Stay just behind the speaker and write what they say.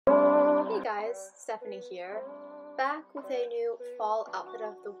Hey guys, Stephanie here, back with a new fall outfit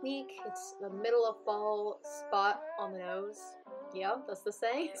of the week. It's the middle of fall, spot on the nose. Yeah, that's the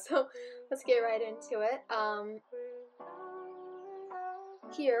saying. So let's get right into it. I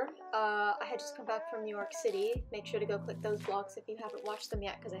had just come back from New York City. Make sure to go click those vlogs if you haven't watched them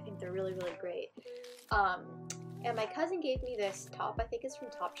yet, because I think they're really, really great. And my cousin gave me this top. I think it's from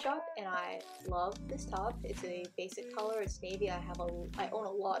Topshop, and I love this top. It's a basic color. It's navy. I own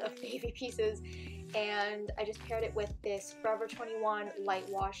a lot of navy pieces, and I just paired it with this Forever 21 light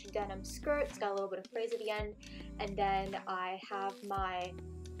wash denim skirt. It's got a little bit of frizz at the end, and then I have my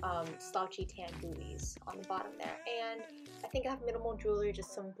slouchy tan booties on the bottom there. And I think I have minimal jewelry,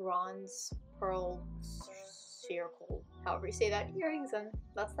 just some bronze pearl circle, however you say that, earrings, and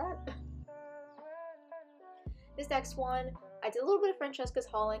that's that. This next one, I did a little bit of Francesca's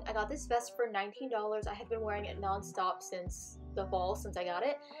hauling. I got this vest for $19. I have been wearing it non-stop since the fall, since I got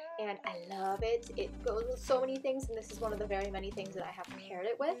it, and I love it. It goes with so many things, and this is one of the very many things that I have paired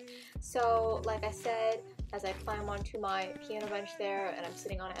it with. So, like I said, as I climb onto my piano bench there, and I'm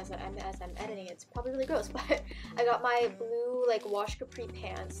sitting on it as I'm editing, it's probably really gross, but I got my blue, like, wash capri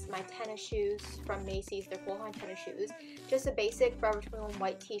pants, my tennis shoes from Macy's, they're full-on tennis shoes, just a basic Forever 21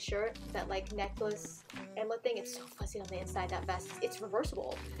 white t-shirt, that, like, necklace emblem thing. It's so fuzzy on the inside, that vest. It's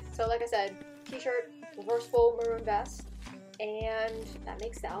reversible. So, like I said, t-shirt, reversible maroon vest, and that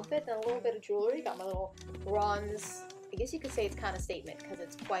makes the outfit. Then a little bit of jewelry. Got my little bronze, I guess you could say it's kind of statement because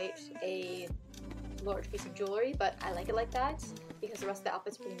it's quite a large piece of jewelry, but I like it like that because the rest of the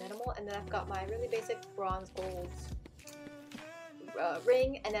outfit's pretty minimal. And then I've got my really basic bronze gold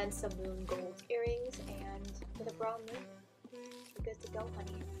ring, and then some moon gold earrings, and with a brown lip, you're good to go,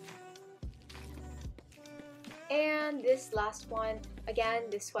 honey. And this last one, again,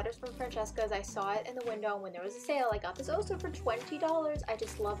 this sweater's from Francesca's. I saw it in the window when there was a sale. I got this also for $20. I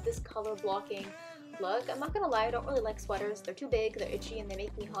just love this color blocking look. I'm not gonna lie, I don't really like sweaters. They're too big, they're itchy, and they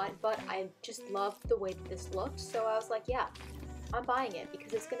make me hot, but I just love the way that this looked. So I was like, yeah, I'm buying it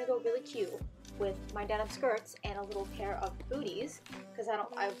because it's gonna go really cute with my denim skirts and a little pair of booties, because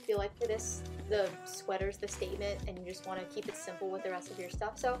I feel like for this, the sweater's the statement and you just want to keep it simple with the rest of your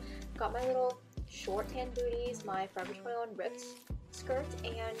stuff. So got my little short tan booties, my Forever 21 ripped skirt,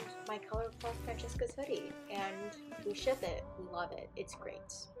 and my Color Pop Francesca's hoodie, and we ship it. We love it. It's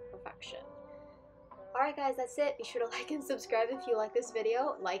great. Perfection. Alright guys, that's it. Be sure to like and subscribe if you like this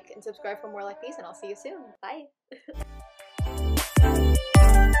video. Like and subscribe for more like these, and I'll see you soon. Bye!